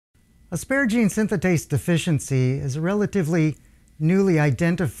Asparagine synthetase deficiency is a relatively newly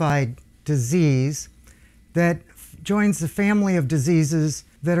identified disease that joins the family of diseases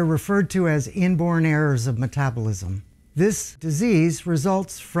that are referred to as inborn errors of metabolism. This disease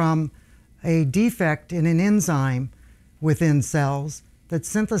results from a defect in an enzyme within cells that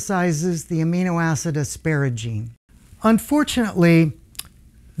synthesizes the amino acid asparagine. Unfortunately,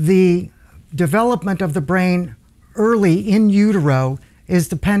 the development of the brain early in utero is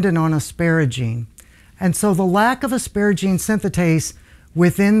dependent on asparagine. And so the lack of asparagine synthetase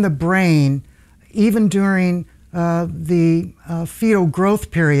within the brain, even during the fetal growth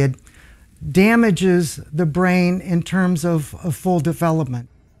period, damages the brain in terms of full development.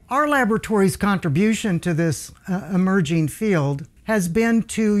 Our laboratory's contribution to this emerging field has been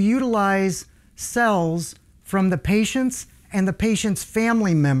to utilize cells from the patients and the patient's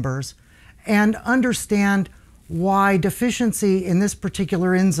family members and understand why deficiency in this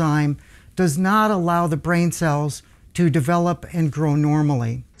particular enzyme does not allow the brain cells to develop and grow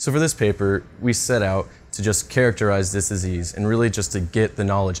normally. So for this paper, we set out to just characterize this disease and really just to get the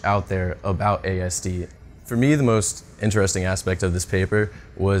knowledge out there about ASD. For me, the most interesting aspect of this paper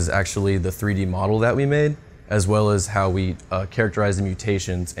was actually the 3D model that we made, as well as how we characterize the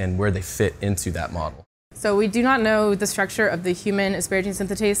mutations and where they fit into that model. So we do not know the structure of the human asparagine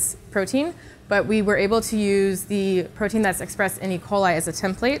synthetase protein, but we were able to use the protein that's expressed in E. coli as a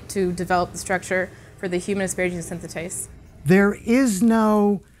template to develop the structure for the human asparagine synthetase. There is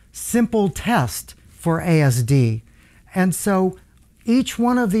no simple test for ASD, and so each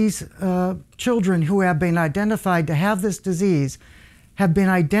one of these children who have been identified to have this disease have been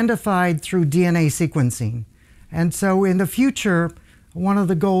identified through DNA sequencing. And so in the future, one of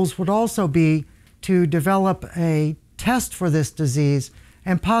the goals would also be to develop a test for this disease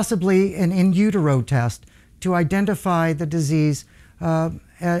and possibly an in utero test to identify the disease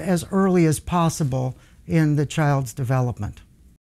as early as possible in the child's development.